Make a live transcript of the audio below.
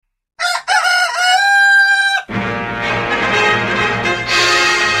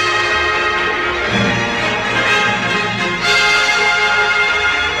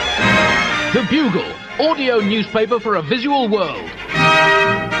Bugle, audio newspaper for a visual world.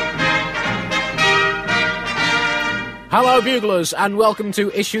 Hello, Buglers, and welcome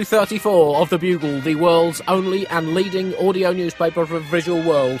to issue 34 of The Bugle, the world's only and leading audio newspaper for a visual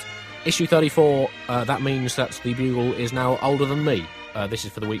world. Issue 34, that means that The Bugle is now older than me. This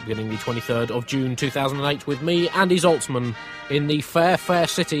is for the week beginning the 23rd of June 2008 with me, Andy Zaltzman, in the fair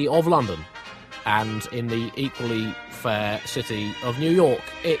city of London. And in the equally fair city of New York,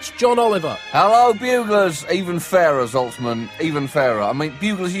 it's John Oliver. Hello, Buglers. Even fairer, Zaltzman. Even fairer. I mean,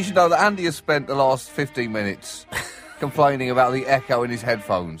 Buglers, you should know that Andy has spent the last 15 minutes complaining about the echo in his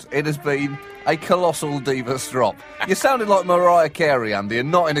headphones. It has been a colossal diva strop. You sounded like Mariah Carey, Andy, and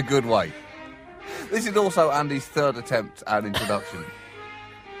not in a good way. This is also Andy's third attempt at an introduction.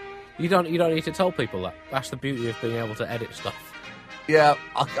 You don't need to tell people that. That's the beauty of being able to edit stuff. Yeah,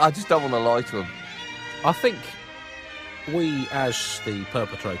 I just don't want to lie to him. I think we, as the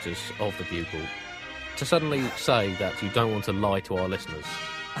perpetrators of the Bugle, to suddenly say that you don't want to lie to our listeners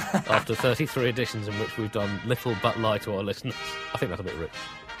after 33 editions in which we've done little but lie to our listeners, I think that's a bit rich.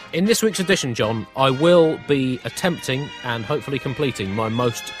 In this week's edition, John, I will be attempting and hopefully completing my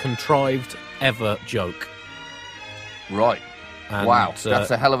most contrived ever joke. Right. And, wow,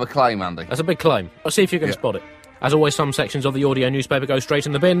 that's a hell of a claim, Andy. That's a big claim. I'll see if you can spot it. As always, some sections of the audio newspaper go straight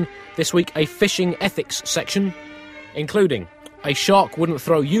in the bin. This week, a fishing ethics section, including a shark wouldn't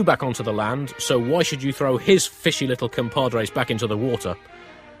throw you back onto the land, so why should you throw his fishy little compadres back into the water?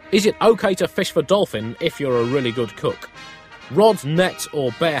 Is it okay to fish for dolphin if you're a really good cook? Rod, net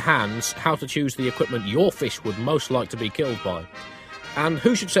or bare hands, how to choose the equipment your fish would most like to be killed by. And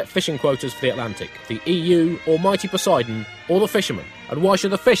who should set fishing quotas for the Atlantic? The EU, Almighty Poseidon, or the fishermen? And why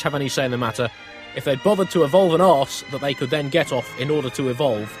should the fish have any say in the matter? If they'd bothered to evolve an arse that they could then get off in order to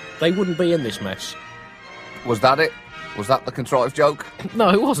evolve, they wouldn't be in this mess. Was that it? Was that the contrived joke? No,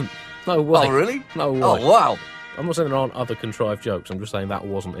 it wasn't. No way. Oh, really? No way. Oh, wow. I'm not saying there aren't other contrived jokes, I'm just saying that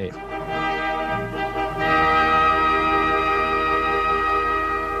wasn't it.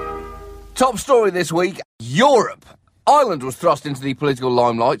 Top story this week, Europe. Ireland was thrust into the political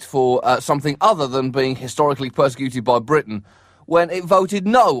limelight for something other than being historically persecuted by Britain when it voted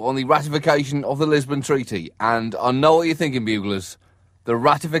no on the ratification of the Lisbon Treaty. And I know what you're thinking, Buglers. The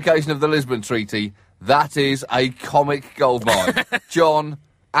ratification of the Lisbon Treaty, that is a comic goldmine. John,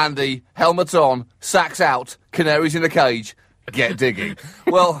 Andy, helmets on, sacks out, canaries in a cage, get digging.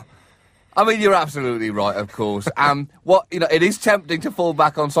 Well, I mean, you're absolutely right, of course. It is tempting to fall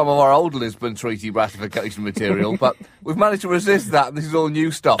back on some of our old Lisbon Treaty ratification material, but we've managed to resist that, and this is all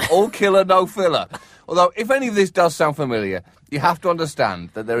new stuff. All killer, no filler. Although, if any of this does sound familiar, you have to understand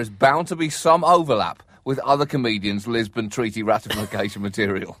that there is bound to be some overlap with other comedians' Lisbon Treaty ratification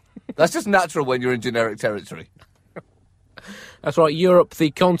material. That's just natural when you're in generic territory. That's right, Europe,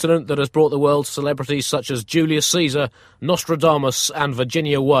 the continent that has brought the world celebrities such as Julius Caesar, Nostradamus and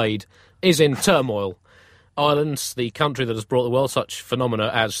Virginia Wade, is in turmoil. Ireland, the country that has brought the world such phenomena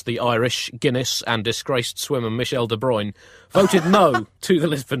as the Irish, Guinness and disgraced swimmer Michel de Bruyne, voted no to the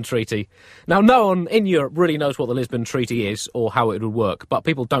Lisbon Treaty. Now, no one in Europe really knows what the Lisbon Treaty is or how it would work, but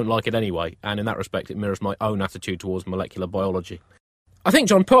people don't like it anyway, and in that respect it mirrors my own attitude towards molecular biology. I think,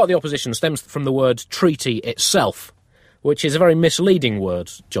 John, part of the opposition stems from the word treaty itself, which is a very misleading word,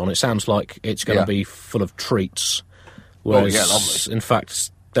 John. It sounds like it's going to be full of treats, whereas, lovely. In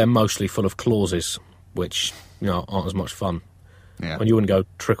fact, they're mostly full of clauses, which, aren't as much fun. Yeah. And you wouldn't go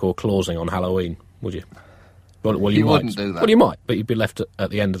trick or clausing on Halloween, would you? Well, you might. wouldn't do that. Well, you might, but you'd be left at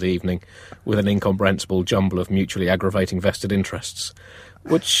the end of the evening with an incomprehensible jumble of mutually aggravating vested interests,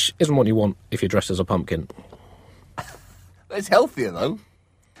 which isn't what you want if you're dressed as a pumpkin. It's healthier, though.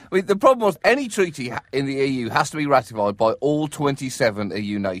 I mean, the problem was any treaty in the EU has to be ratified by all 27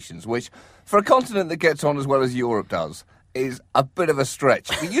 EU nations, which, for a continent that gets on as well as Europe does, is a bit of a stretch.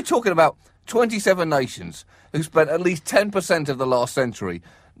 You're talking about 27 nations who spent at least 10% of the last century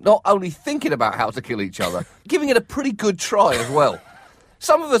not only thinking about how to kill each other, giving it a pretty good try as well.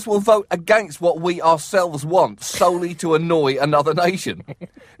 Some of us will vote against what we ourselves want solely to annoy another nation.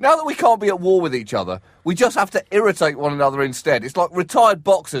 Now that we can't be at war with each other, we just have to irritate one another instead. It's like retired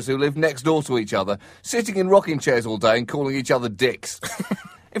boxers who live next door to each other, sitting in rocking chairs all day and calling each other dicks.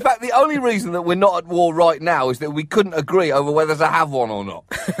 In fact, the only reason that we're not at war right now is that we couldn't agree over whether to have one or not.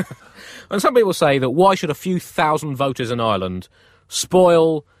 And some people say that why should a few thousand voters in Ireland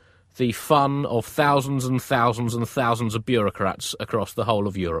spoil the fun of thousands and thousands and thousands of bureaucrats across the whole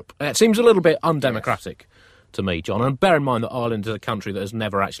of Europe? It seems a little bit undemocratic to me, John. And bear in mind that Ireland is a country that has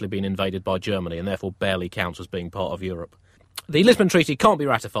never actually been invaded by Germany and therefore barely counts as being part of Europe. The Lisbon Treaty can't be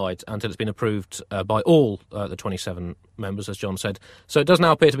ratified until it's been approved by all the 27 members, as John said. So it does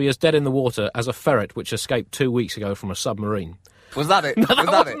now appear to be as dead in the water as a ferret which escaped 2 weeks ago from a submarine. Was that it? No,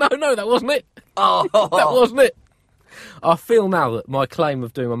 that wasn't it. Oh. That wasn't it. I feel now that my claim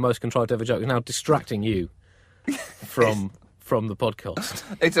of doing my most contrived ever joke is now distracting you from the podcast.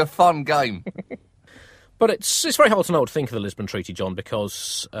 It's a fun game. But it's very hard to know what to think of the Lisbon Treaty, John,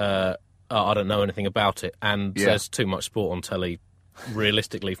 because I don't know anything about it, and there's too much sport on telly,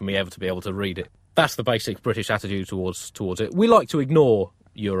 realistically, for me ever to be able to read it. That's the basic British attitude towards it. We like to ignore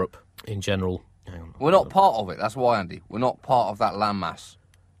Europe in general. We're not part of it, that's why, Andy. We're not part of that landmass.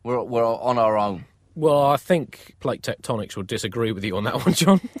 We're on our own. Well, I think plate tectonics would disagree with you on that one,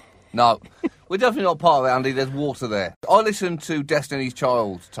 John. No, we're definitely not part of it, Andy. There's water there. I listened to Destiny's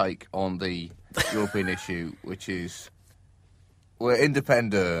Child's take on the European issue, which is we're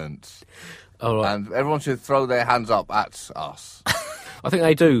independent. All right. And everyone should throw their hands up at us. I think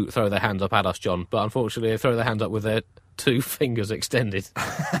they do throw their hands up at us, John, but unfortunately they throw their hands up with their 2 fingers extended.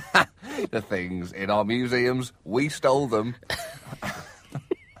 The things in our museums, we stole them.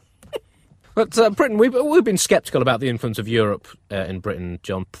 But Britain, we've been sceptical about the influence of Europe in Britain,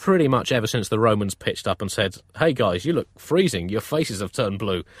 John, pretty much ever since the Romans pitched up and said, "Hey guys, you look freezing, your faces have turned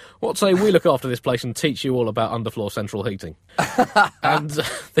blue. What say we look after this place and teach you all about underfloor central heating?" And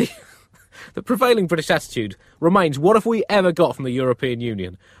the prevailing British attitude remains, what have we ever got from the European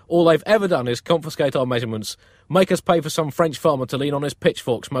Union? All they've ever done is confiscate our measurements, make us pay for some French farmer to lean on his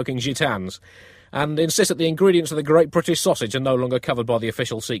pitchfork smoking gitanes, and insist that the ingredients of the Great British Sausage are no longer covered by the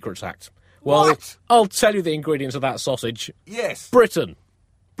Official Secrets Act. Well, What? I'll tell you the ingredients of that sausage. Yes. Britain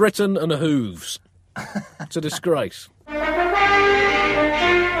and hooves. It's a disgrace.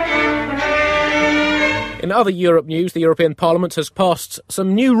 In other Europe news, the European Parliament has passed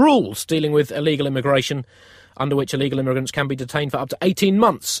some new rules dealing with illegal immigration, under which illegal immigrants can be detained for up to 18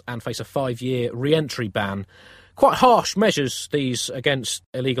 months and face a 5-year re-entry ban. Quite harsh measures, these, against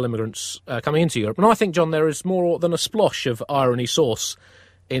illegal immigrants coming into Europe. And I think, John, there is more than a splosh of irony sauce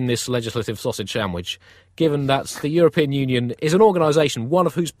in this legislative sausage sandwich, given that the European Union is an organisation, one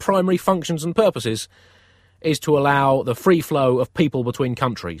of whose primary functions and purposes is to allow the free flow of people between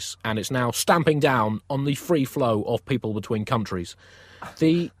countries, and it's now stamping down on the free flow of people between countries.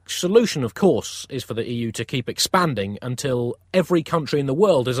 The solution, of course, is for the EU to keep expanding until every country in the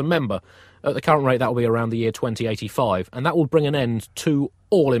world is a member. At the current rate, that will be around the year 2085, and that will bring an end to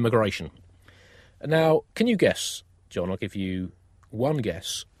all immigration. Now, can you guess, John, I'll give you one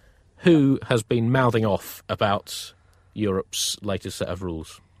guess, who has been mouthing off about Europe's latest set of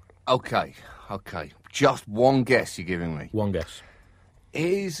rules? Okay. Just one guess you're giving me. One guess.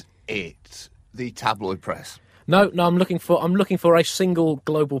 Is it the tabloid press? No, I'm looking for a single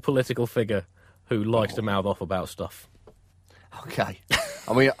global political figure who likes to mouth off about stuff. Okay.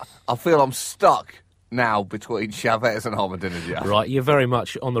 I mean, I feel I'm stuck now between Chavez and Ahmadinejad. Right, you're very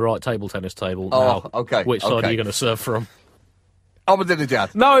much on the right table tennis table now. Okay. Which side are you going to serve from?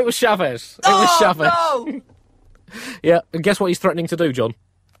 Ahmadinejad. No, it was Chavez. It was Chavez. No! Yeah, and guess what he's threatening to do, John?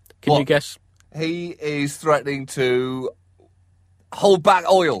 Can you guess? He is threatening to hold back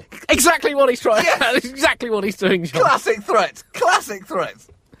oil. Exactly what he's trying. Yes! That's exactly what he's doing, John. Classic threat.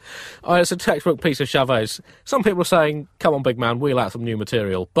 It's a textbook piece of Chavez. Some people are saying, come on, big man, wheel out some new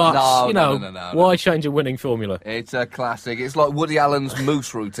material. But, No. Why change a winning formula? It's a classic. It's like Woody Allen's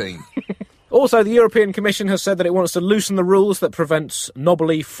moose routine. Also, the European Commission has said that it wants to loosen the rules that prevent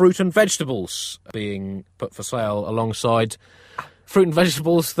knobbly fruit and vegetables being put for sale alongside fruit and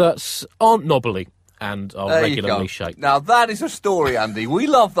vegetables that aren't knobbly and are regularly shaped. Now, that is a story, Andy. We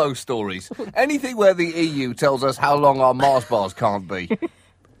love those stories. Anything where the EU tells us how long our Mars bars can't be.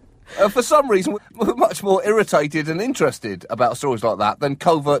 For some reason, we're much more irritated and interested about stories like that than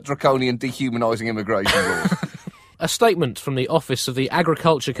covert, draconian, dehumanising immigration laws. A statement from the office of the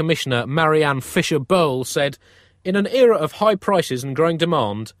Agriculture Commissioner, Marianne Fisher-Boel, said, "In an era of high prices and growing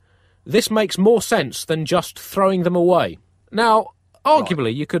demand, this makes more sense than just throwing them away." Now,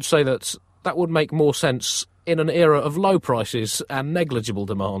 arguably, you could say that would make more sense in an era of low prices and negligible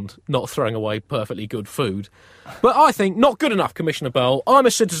demand, not throwing away perfectly good food. But I think not good enough, Commissioner Boel. I'm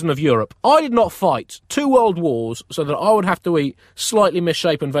a citizen of Europe. I did not fight 2 world wars so that I would have to eat slightly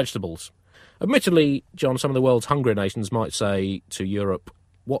misshapen vegetables. Admittedly, John, some of the world's hungrier nations might say to Europe,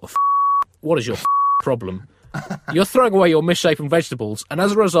 what is your problem? You're throwing away your misshapen vegetables, and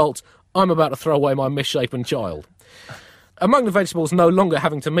as a result, I'm about to throw away my misshapen child. Among the vegetables no longer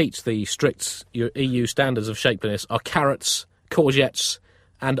having to meet the strict EU standards of shapeliness are carrots, courgettes,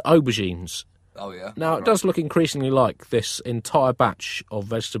 and aubergines. Oh, yeah. Now, it does look increasingly like this entire batch of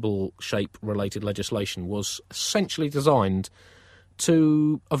vegetable shape-related legislation was essentially designed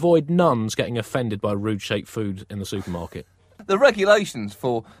to avoid nuns getting offended by rude-shaped food in the supermarket. The regulations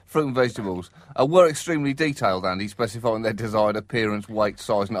for fruit and vegetables were extremely detailed, Andy, specifying their desired appearance, weight,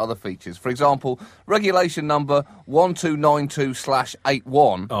 size and other features. For example, regulation number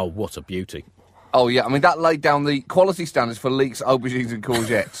 1292/81... Oh, what a beauty. Oh, yeah, I mean, that laid down the quality standards for leeks, aubergines and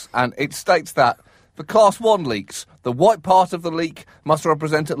courgettes, and it states that for Class 1 leeks, the white part of the leek must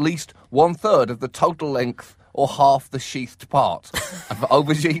represent at least 1/3 of the total length or half the sheathed part. And for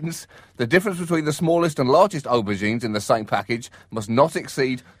aubergines, the difference between the smallest and largest aubergines in the same package must not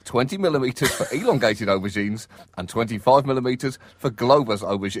exceed 20 millimetres for elongated aubergines and 25 millimetres for globose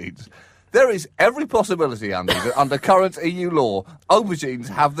aubergines. There is every possibility, Andy, that under current EU law, aubergines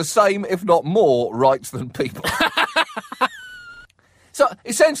have the same, if not more, rights than people. So,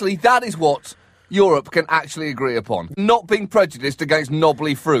 essentially, that is what Europe can actually agree upon. Not being prejudiced against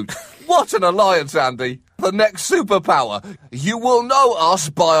knobbly fruit. What an alliance, Andy. The next superpower. You will know us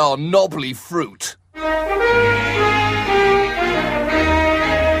by our knobbly fruit.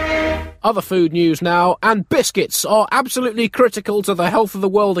 Other food news now, and biscuits are absolutely critical to the health of the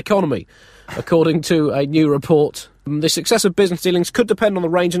world economy. According to a new report, the success of business dealings could depend on the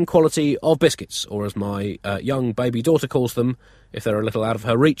range and quality of biscuits, or as my young baby daughter calls them, if they're a little out of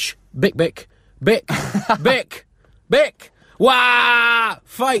her reach, Bic Bic, Bic, Bic, Bic. Wah!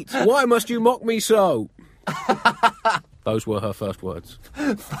 Fate, why must you mock me so? Those were her first words.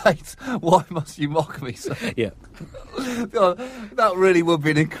 Fate, why must you mock me so? Yeah. God, that really would be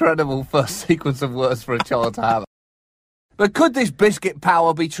an incredible first sequence of words for a child to have. But could this biscuit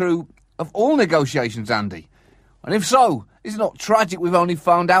power be true of all negotiations, Andy? And if so, is it not tragic we've only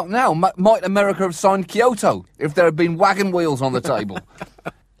found out now? Might America have signed Kyoto if there had been wagon wheels on the table?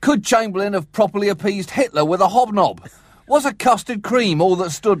 Could Chamberlain have properly appeased Hitler with a hobnob? Was a custard cream all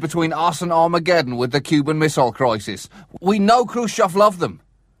that stood between us and Armageddon with the Cuban Missile Crisis? We know Khrushchev loved them.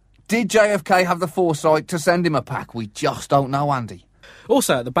 Did JFK have the foresight to send him a pack? We just don't know, Andy.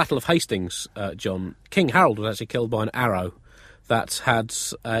 Also, at the Battle of Hastings, John, King Harold was actually killed by an arrow that had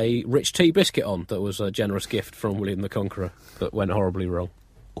a rich tea biscuit on that was a generous gift from William the Conqueror that went horribly wrong.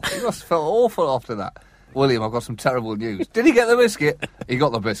 He must have felt awful after that. William, I've got some terrible news. Did he get the biscuit? He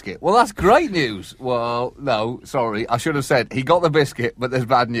got the biscuit. Well, that's great news. Well, no, sorry. I should have said he got the biscuit, but there's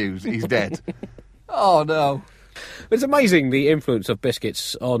bad news. He's dead. Oh, no. It's amazing the influence of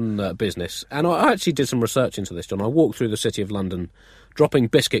biscuits on business. And I actually did some research into this, John. I walked through the City of London dropping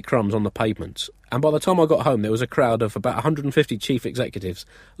biscuit crumbs on the pavement. And by the time I got home, there was a crowd of about 150 chief executives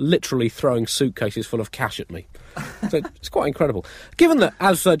literally throwing suitcases full of cash at me. So it's quite incredible. Given that,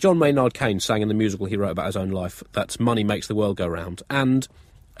 as John Maynard Keynes sang in the musical he wrote about his own life, that money makes the world go round, and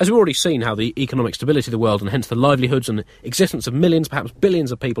as we've already seen how the economic stability of the world and hence the livelihoods and existence of millions, perhaps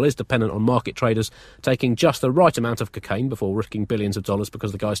billions of people is dependent on market traders taking just the right amount of cocaine before risking billions of dollars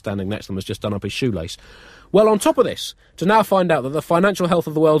because the guy standing next to them has just done up his shoelace. Well, on top of this, to now find out that the financial health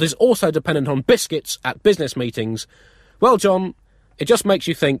of the world is also dependent on biscuits at business meetings, well, John, it just makes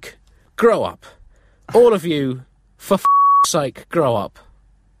you think, grow up. All of you, for sake, grow up.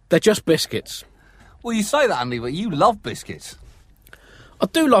 They're just biscuits. Well, you say that, Andy, but you love biscuits. I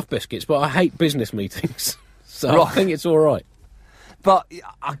do love biscuits, but I hate business meetings. So right. I think it's all right. But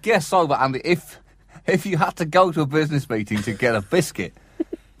I guess so, but Andy, if you had to go to a business meeting to get a biscuit,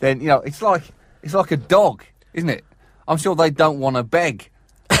 then, you know, it's like a dog, isn't it? I'm sure they don't want to beg,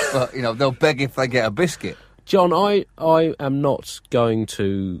 but, you know, they'll beg if they get a biscuit. John, I am not going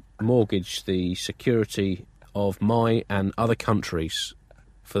to mortgage the security of my and other countries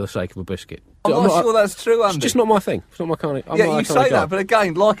for the sake of a biscuit. I'm not sure that's true, Andy. It's just not my thing. It's not my kind of... Yeah, you say that, but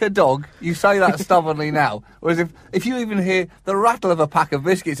again, like a dog, you say that stubbornly now. Whereas if you even hear the rattle of a pack of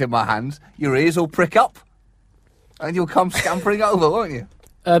biscuits in my hands, your ears will prick up, and you'll come scampering over, won't you?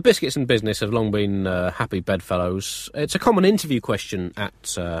 Biscuits and business have long been happy bedfellows. It's a common interview question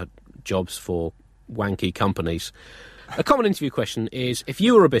at jobs for wanky companies. A common interview question is, if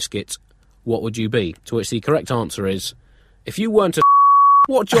you were a biscuit, what would you be? To which the correct answer is, if you weren't a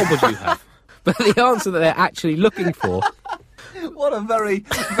what job would you have? But the answer that they're actually looking for... What a very,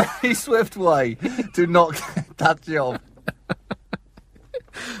 very swift way to not get that job.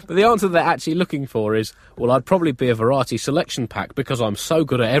 But the answer they're actually looking for is, well, I'd probably be a variety selection pack because I'm so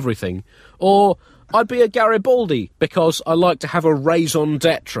good at everything. Or I'd be a Garibaldi because I like to have a raison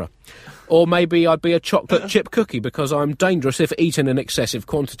d'etre. Or maybe I'd be a chocolate chip cookie because I'm dangerous if eaten in excessive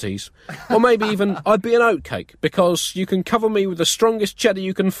quantities. Or maybe even I'd be an oatcake because you can cover me with the strongest cheddar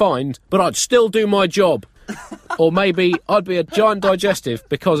you can find, but I'd still do my job. Or maybe I'd be a giant digestive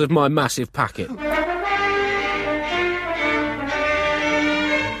because of my massive packet.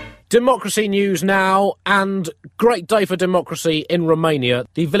 Democracy news now, and great day for democracy in Romania.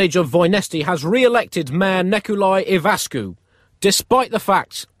 The village of Voinesti has re-elected Mayor Neculai Ivascu, despite the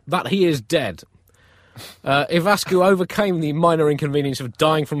fact that he is dead. Ivascu overcame the minor inconvenience of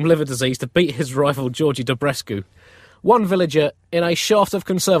dying from liver disease to beat his rival Georgi Dobrescu. One villager, in a shaft of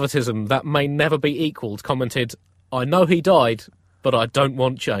conservatism that may never be equalled, commented, "I know he died, but I don't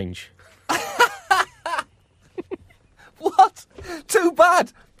want change." What? Too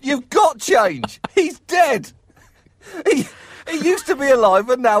bad. You've got change. He's dead. He used to be alive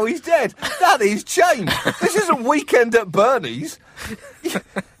and now he's dead. That is change. This isn't Weekend at Bernie's.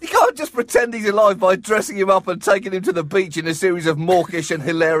 You can't just pretend he's alive by dressing him up and taking him to the beach in a series of mawkish and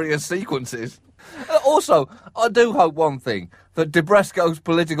hilarious sequences. Also, I do hope one thing, that Dobrescu's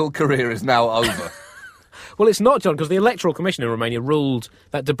political career is now over. Well, it's not, John, because the Electoral Commission in Romania ruled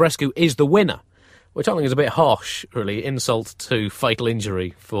that Dobrescu is the winner, which I think is a bit harsh, really, insult to fatal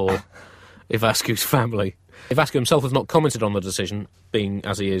injury for Ivascu's family. Ivascu himself has not commented on the decision, being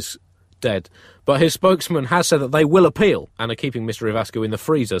as he is dead, but his spokesman has said that they will appeal and are keeping Mr Ivascu in the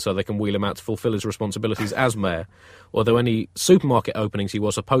freezer so they can wheel him out to fulfil his responsibilities as mayor, although any supermarket openings he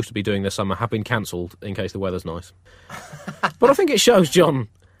was supposed to be doing this summer have been cancelled in case the weather's nice. But I think it shows, John,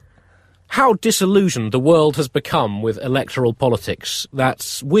 how disillusioned the world has become with electoral politics,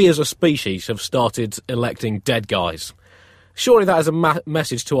 that we as a species have started electing dead guys. Surely that is a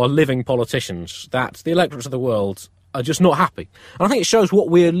message to our living politicians, that the electorates of the world are just not happy. And I think it shows what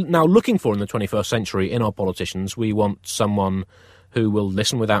we're now looking for in the 21st century in our politicians. We want someone who will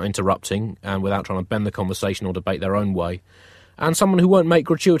listen without interrupting and without trying to bend the conversation or debate their own way, and someone who won't make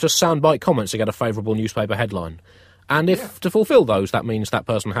gratuitous soundbite comments to get a favourable newspaper headline. And if to fulfil those that means that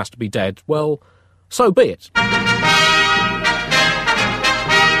person has to be dead, well, so be it.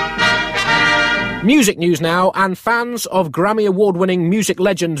 Music news now, and fans of Grammy Award-winning music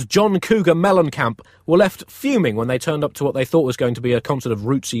legend John Cougar Mellencamp were left fuming when they turned up to what they thought was going to be a concert of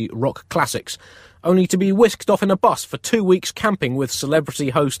rootsy rock classics, only to be whisked off in a bus for 2 weeks camping with celebrity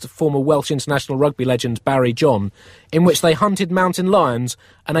host former Welsh international rugby legend Barry John, in which they hunted mountain lions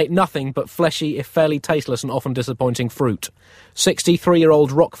and ate nothing but fleshy, if fairly tasteless and often disappointing fruit.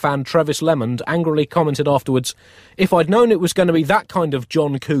 63-year-old rock fan Travis Lemond angrily commented afterwards, "If I'd known it was going to be that kind of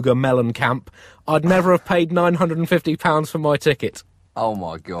John Cougar Mellencamp, I'd never have paid £950 for my ticket." Oh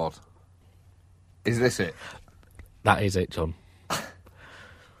my God. Is this it? That is it, John.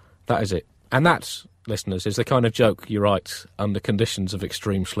 That is it. And that, listeners, is the kind of joke you write under conditions of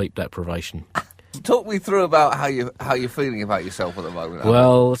extreme sleep deprivation. Talk me through about how you're feeling about yourself at the moment.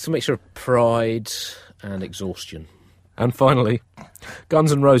 Well, it's a mixture of pride and exhaustion. And finally,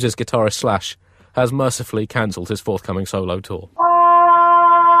 Guns N' Roses guitarist Slash has mercifully cancelled his forthcoming solo tour.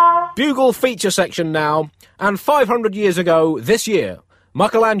 Bugle feature section now, and 500 years ago this year,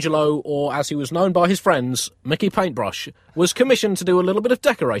 Michelangelo, or as he was known by his friends, Mickey Paintbrush, was commissioned to do a little bit of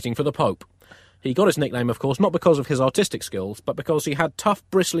decorating for the Pope. He got his nickname, of course, not because of his artistic skills, but because he had tough,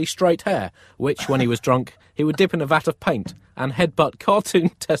 bristly, straight hair, which, when he was drunk, he would dip in a vat of paint and headbutt cartoon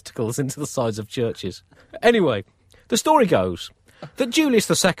testicles into the sides of churches. Anyway, the story goes that Julius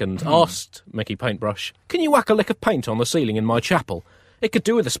II asked Mickey Paintbrush, "Can you whack a lick of paint on the ceiling in my chapel? It could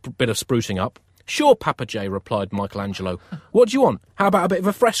do with a bit of sprucing up." "Sure, Papa J," replied Michelangelo. "What do you want? How about a bit of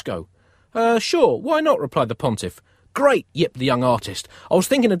a fresco?" Sure, why not?" replied the pontiff. "Great," yipped the young artist. "I was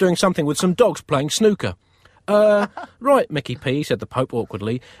thinking of doing something with some dogs playing snooker." Right, Mickey P," said the Pope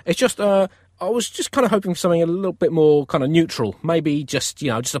awkwardly. "It's just, I was just kind of hoping for something a little bit more kind of neutral. Maybe just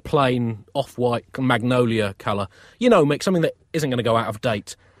a plain off-white magnolia colour. You know, Mick, something that isn't going to go out of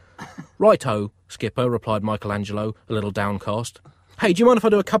date." "Righto, Skipper," replied Michelangelo, a little downcast. "Hey, do you mind if I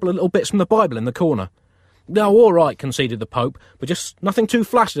do a couple of little bits from the Bible in the corner?" "No, all right," conceded the Pope, "but just nothing too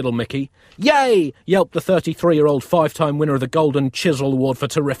flash, little Mickey." "Yay!" yelped the 33-year-old five-time winner of the Golden Chisel Award for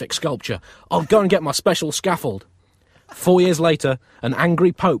terrific sculpture. "I'll go and get my special scaffold." 4 years later, an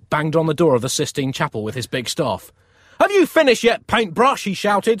angry Pope banged on the door of the Sistine Chapel with his big staff. "Have you finished yet, Paintbrush?" he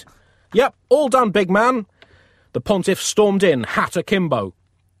shouted. "Yep, all done, big man." The pontiff stormed in, hat akimbo.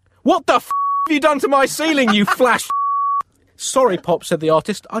 "What the f*** have you done to my ceiling, you flash?" "Sorry, Pop," said the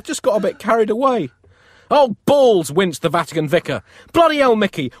artist. "I just got a bit carried away." "Oh, balls," winced the Vatican vicar. "Bloody hell,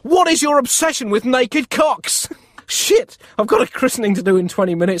 Mickey, what is your obsession with naked cocks?" "Shit, I've got a christening to do in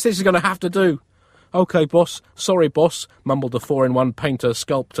 20 minutes. This is going to have to do." "OK, boss. Sorry, boss," mumbled the 4-in-1 painter,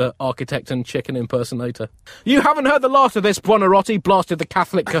 sculptor, architect and chicken impersonator. "You haven't heard the last of this, Buonarroti," blasted the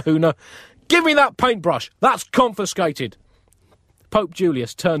Catholic kahuna. "Give me that paintbrush. That's confiscated." Pope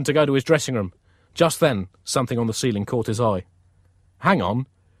Julius turned to go to his dressing room. Just then, something on the ceiling caught his eye. Hang on,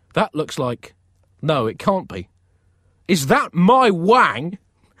 that looks like... No, it can't be. Is that my wang?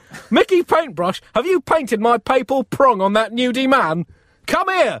 Mickey Paintbrush, have you painted my papal prong on that nudie man? Come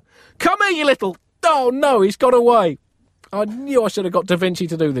here, you little... Oh no, he's got away. I knew I should have got Da Vinci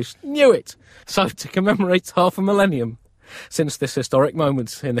to do this. Knew it. So, to commemorate half a millennium since this historic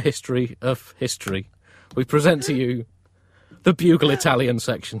moment in the history of history, we present to you the Bugle Italian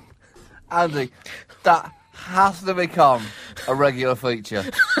section. Andy, that has to become a regular feature.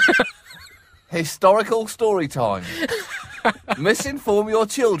 Historical story time. Misinform your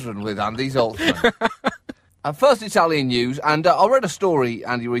children with Andy Zaltzman. First Italian news, and I read a story,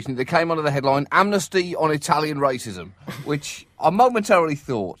 Andy, recently that came under the headline Amnesty on Italian Racism, which I momentarily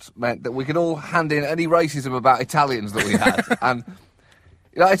thought meant that we could all hand in any racism about Italians that we had. And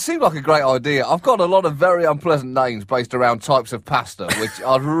it seemed like a great idea. I've got a lot of very unpleasant names based around types of pasta, which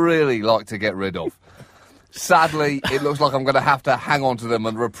I'd really like to get rid of. Sadly, it looks like I'm going to have to hang on to them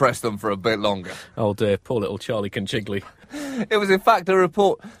and repress them for a bit longer. Oh dear, poor little Charlie Conchigli. It was in fact a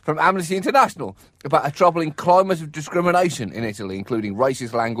report from Amnesty International about a troubling climate of discrimination in Italy, including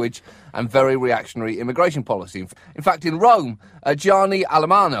racist language and very reactionary immigration policy. In fact, in Rome, Gianni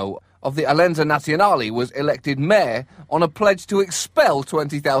Alemanno of the Alleanza Nazionale was elected mayor on a pledge to expel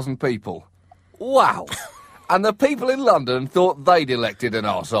 20,000 people. Wow. And the people in London thought they'd elected an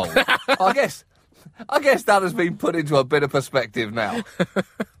arsehole. I guess that has been put into a bit of perspective now.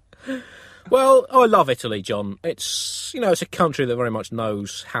 Well, I love Italy, John. It's a country that very much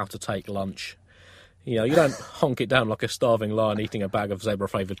knows how to take lunch. You don't honk it down like a starving lion eating a bag of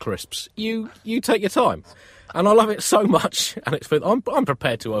zebra-flavoured crisps. You take your time. And I love it so much, and I'm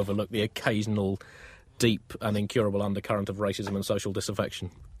prepared to overlook the occasional deep and incurable undercurrent of racism and social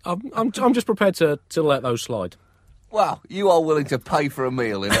disaffection. I'm just prepared to let those slide. Wow, you are willing to pay for a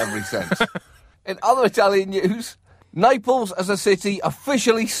meal in every sense. In other Italian news, Naples as a city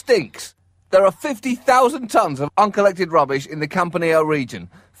officially stinks. There are 50,000 tonnes of uncollected rubbish in the Campania region,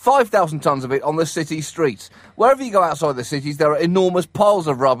 5,000 tonnes of it on the city streets. Wherever you go outside the cities, there are enormous piles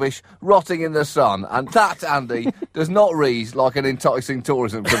of rubbish rotting in the sun, and that, Andy, does not read like an enticing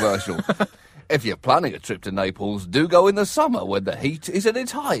tourism commercial. If you're planning a trip to Naples, do go in the summer when the heat is at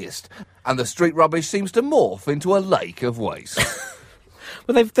its highest, and the street rubbish seems to morph into a lake of waste.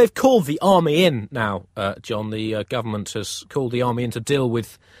 Well, they've called the army in now, John. The government has called the army in to deal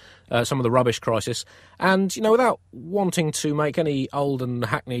with some of the rubbish crisis. And, without wanting to make any old and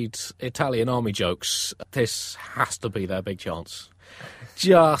hackneyed Italian army jokes, this has to be their big chance.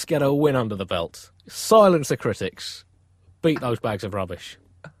 Just get a win under the belt. Silence the critics. Beat those bags of rubbish.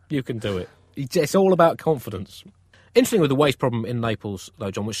 You can do it. It's all about confidence. Interesting with the waste problem in Naples, though,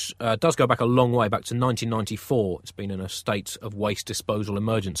 John, which does go back a long way, back to 1994. It's been in a state of waste disposal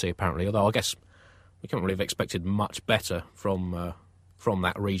emergency, apparently, although I guess we can't really have expected much better from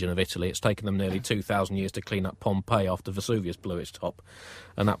that region of Italy. It's taken them nearly 2,000 years to clean up Pompeii after Vesuvius blew its top,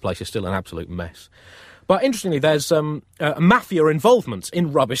 and that place is still an absolute mess. But interestingly, there's a mafia involvement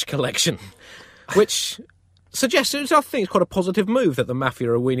in rubbish collection, which suggests, I think it's quite a positive move that the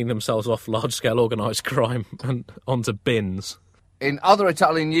mafia are weaning themselves off large-scale organised crime and onto bins. In other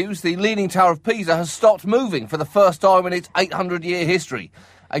Italian news, the Leaning Tower of Pisa has stopped moving for the first time in its 800-year history.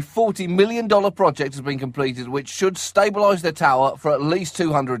 A $40 million project has been completed which should stabilise the tower for at least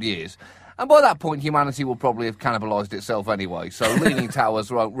 200 years. And by that point, humanity will probably have cannibalised itself anyway, so leaning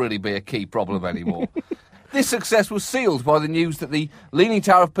towers won't really be a key problem anymore. This success was sealed by the news that the Leaning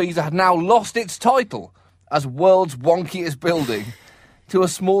Tower of Pisa had now lost its title as world's wonkiest building to a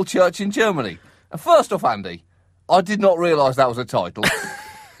small church in Germany. And first off, Andy, I did not realise that was a title.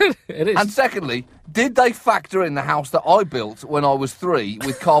 It is. And secondly, did they factor in the house that I built when I was 3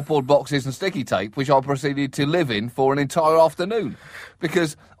 with cardboard boxes and sticky tape, which I proceeded to live in for an entire afternoon?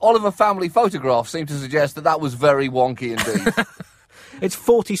 Because Oliver Family Photographs seem to suggest that was very wonky indeed. It's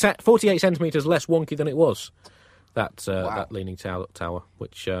 48 centimetres less wonky than it was, that Leaning Tower,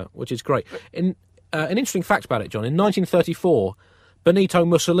 which is great. An interesting fact about it, John, in 1934, Benito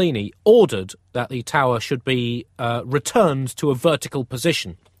Mussolini ordered that the tower should be returned to a vertical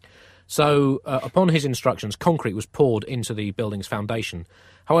position. So, upon his instructions, concrete was poured into the building's foundation.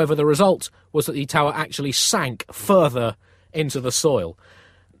 However, the result was that the tower actually sank further into the soil.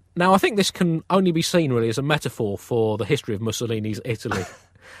 Now, I think this can only be seen, really, as a metaphor for the history of Mussolini's Italy.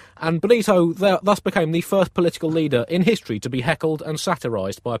 And Benito thus became the first political leader in history to be heckled and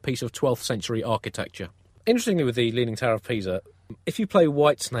satirised by a piece of 12th century architecture. Interestingly, with the Leaning Tower of Pisa, if you play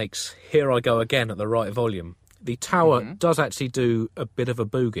Whitesnake's Here I Go Again at the right volume, the tower does actually do a bit of a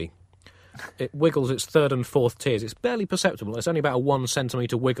boogie. It wiggles its third and fourth tiers. It's barely perceptible. It's only about a 1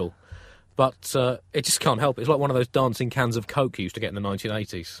 centimetre wiggle. But it just can't help it. It's like one of those dancing cans of Coke you used to get in the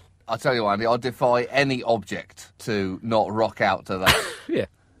 1980s. I tell you, Andy, I defy any object to not rock out to that. Yeah.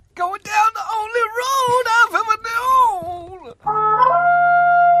 Going down the only road I've ever known.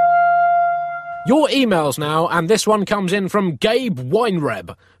 Your emails now, and this one comes in from Gabe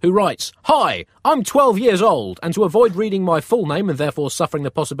Weinreb, who writes, Hi, I'm 12 years old, and to avoid reading my full name and therefore suffering the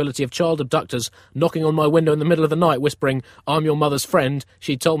possibility of child abductors knocking on my window in the middle of the night whispering, I'm your mother's friend,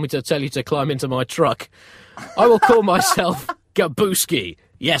 she told me to tell you to climb into my truck, I will call myself Gabuski.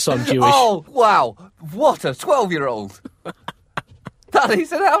 Yes, I'm Jewish. Oh, wow. What a 12-year-old. That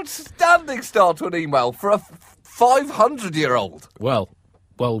is an outstanding start to an email for a 500-year-old. Well,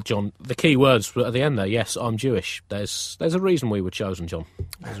 John, the key words were at the end there. Yes, I'm Jewish. There's a reason we were chosen, John.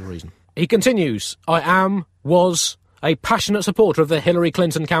 There's a reason. He continues, was a passionate supporter of the Hillary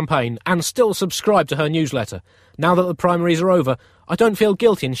Clinton campaign and still subscribe to her newsletter. Now that the primaries are over, I don't feel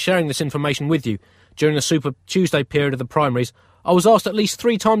guilty in sharing this information with you. During the Super Tuesday period of the primaries, I was asked at least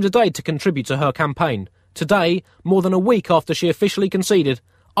 3 times a day to contribute to her campaign. Today, more than a week after she officially conceded,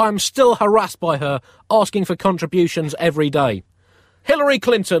 I am still harassed by her, asking for contributions every day. Hillary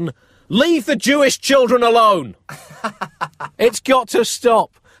Clinton, leave the Jewish children alone! It's got to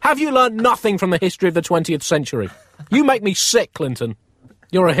stop. Have you learnt nothing from the history of the 20th century? You make me sick, Clinton.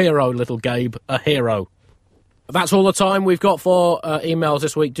 You're a hero, little Gabe, a hero. That's all the time we've got for emails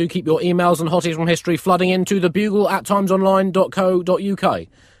this week. Do keep your emails and hotties from history flooding into thebugle@timesonline.co.uk.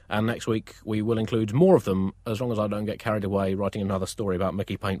 And next week we will include more of them, as long as I don't get carried away writing another story about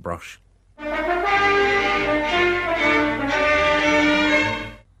Mickey Paintbrush.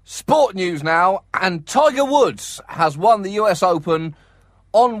 Sport news now, and Tiger Woods has won the US Open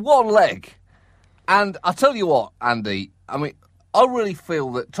on one leg. And I tell you what, Andy, I mean, I really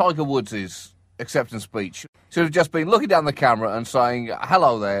feel that Tiger Woods' acceptance speech should have just been looking down the camera and saying,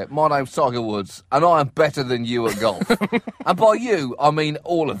 hello there, my name's Tiger Woods, and I am better than you at golf. And by you, I mean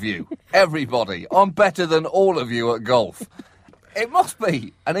all of you, everybody. I'm better than all of you at golf. It must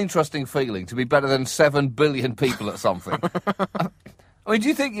be an interesting feeling to be better than 7 billion people at something. I mean, do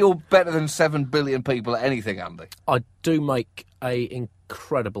you think you're better than 7 billion people at anything, Andy? I do make a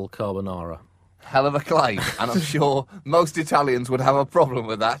incredible carbonara. Hell of a claim, and I'm sure most Italians would have a problem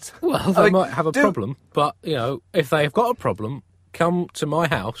with that. Well, they might have a problem, but, you know, if they've got a problem, come to my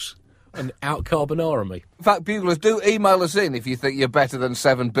house and out-carbonara me. In fact, buglers, do email us in if you think you're better than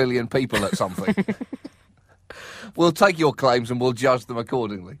 7 billion people at something. We'll take your claims and we'll judge them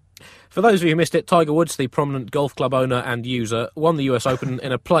accordingly. For those of you who missed it, Tiger Woods, the prominent golf club owner and user, won the US Open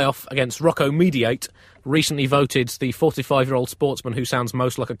in a playoff against Rocco Mediate, recently voted the 45-year-old sportsman who sounds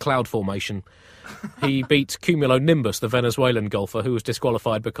most like a cloud formation. He beat Cumulonimbus, the Venezuelan golfer, who was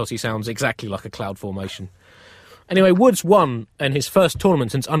disqualified because he sounds exactly like a cloud formation. Anyway, Woods won in his first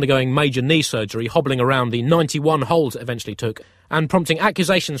tournament since undergoing major knee surgery, hobbling around the 91 holes it eventually took, and prompting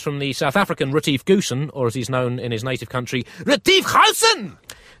accusations from the South African Retief Goosen, or as he's known in his native country, Retief Goosen,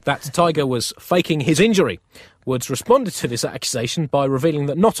 that Tiger was faking his injury. Woods responded to this accusation by revealing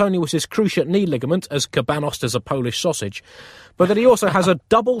that not only was his cruciate knee ligament as cabanosed as a Polish sausage, but that he also has a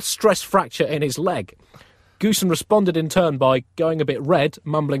double stress fracture in his leg. Goosen responded in turn by going a bit red,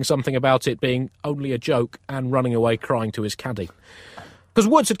 mumbling something about it being only a joke, and running away crying to his caddy. Because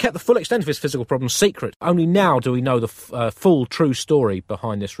Woods had kept the full extent of his physical problems secret. Only now do we know the full, true story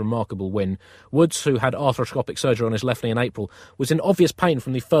behind this remarkable win. Woods, who had arthroscopic surgery on his left knee in April, was in obvious pain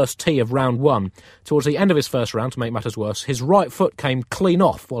from the first tee of round 1. Towards the end of his first round, to make matters worse, his right foot came clean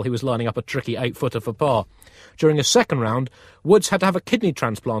off while he was lining up a tricky 8-footer for par. During his second round, Woods had to have a kidney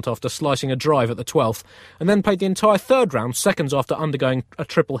transplant after slicing a drive at the 12th, and then played the entire third round seconds after undergoing a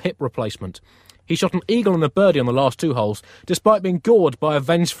triple hip replacement. He shot an eagle and a birdie on the last 2 holes, despite being gored by a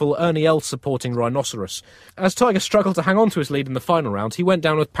vengeful Ernie Els supporting rhinoceros. As Tiger struggled to hang on to his lead in the final round, he went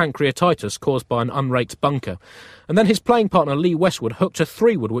down with pancreatitis caused by an unraked bunker. And then his playing partner Lee Westwood hooked a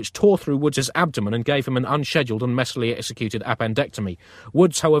 3-wood which tore through Woods' abdomen and gave him an unscheduled and messily executed appendectomy.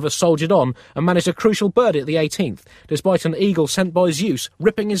 Woods, however, soldiered on and managed a crucial birdie at the 18th, despite an eagle sent by Zeus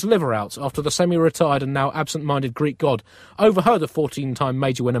ripping his liver out after the semi-retired and now absent-minded Greek god overheard the 14-time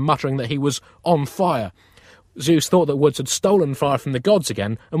major winner muttering that he was on fire. Zeus thought that Woods had stolen fire from the gods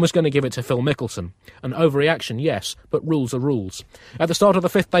again and was going to give it to Phil Mickelson. An overreaction, yes, but rules are rules. At the start of the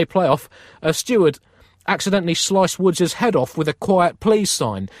 5th day playoff, a steward accidentally sliced Woods' head off with a quiet please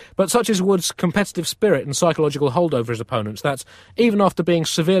sign, but such is Woods' competitive spirit and psychological hold over his opponents that, even after being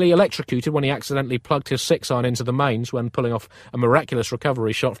severely electrocuted when he accidentally plugged his 6-iron into the mains when pulling off a miraculous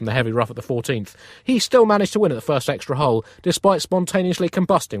recovery shot from the heavy rough at the 14th, he still managed to win at the first extra hole, despite spontaneously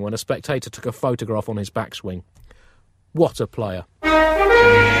combusting when a spectator took a photograph on his backswing. What a player.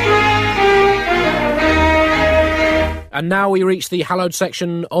 And now we reach the hallowed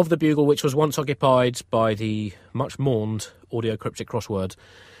section of the Bugle, which was once occupied by the much-mourned audio cryptic crossword.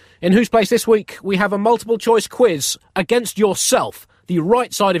 In Whose Place this week, we have a multiple-choice quiz against yourself, the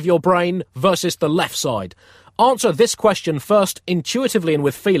right side of your brain versus the left side. Answer this question first intuitively and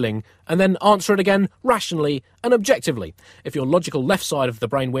with feeling, and then answer it again rationally and objectively. If your logical left side of the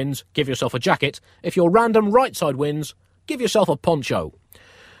brain wins, give yourself a jacket. If your random right side wins, give yourself a poncho.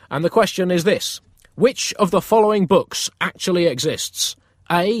 And the question is this. Which of the following books actually exists?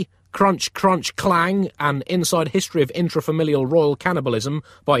 A. Crunch, Crunch, Clang, An Inside History of Intrafamilial Royal Cannibalism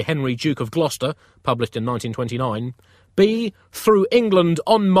by Henry, Duke of Gloucester, published in 1929. B. Through England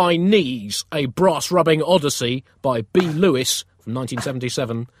on My Knees, a brass-rubbing odyssey by B. Lewis from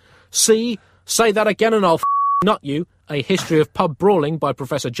 1977. C. Say That Again and I'll Nut You, a history of pub brawling by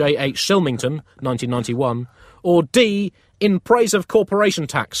Professor J. H. Silmington, 1991. Or D. In Praise of Corporation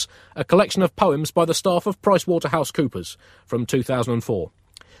Tax, a collection of poems by the staff of PricewaterhouseCoopers from 2004.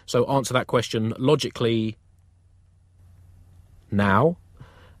 So answer that question logically now,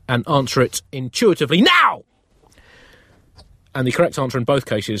 and answer it intuitively now! And the correct answer in both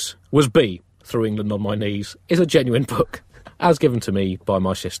cases was B, Through England on My Knees, is a genuine book, as given to me by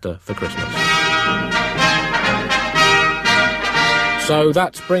my sister for Christmas. So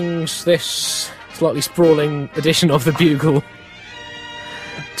that brings this slightly sprawling edition of the Bugle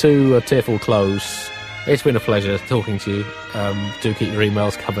to a tearful close. It's been a pleasure talking to you. Do keep your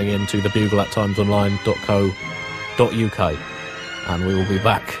emails coming in to thebugle@timesonline.co.uk, and we will be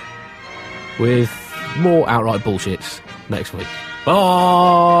back with more outright bullshit next week.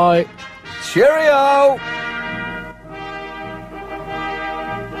 Bye! Cheerio!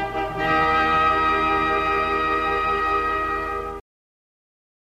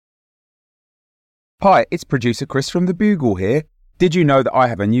 Hi, it's producer Chris from The Bugle here. Did you know that I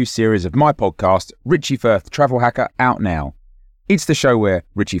have a new series of my podcast, Richie Firth Travel Hacker, out now? It's the show where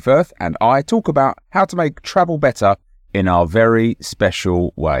Richie Firth and I talk about how to make travel better in our very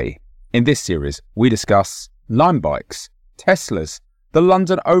special way. In this series, we discuss Lime bikes, Teslas, the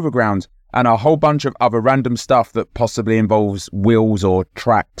London Overground, and a whole bunch of other random stuff that possibly involves wheels or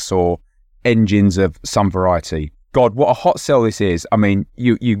tracks or engines of some variety. God, what a hot sell this is. I mean,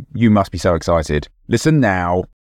 you must be so excited. Listen now.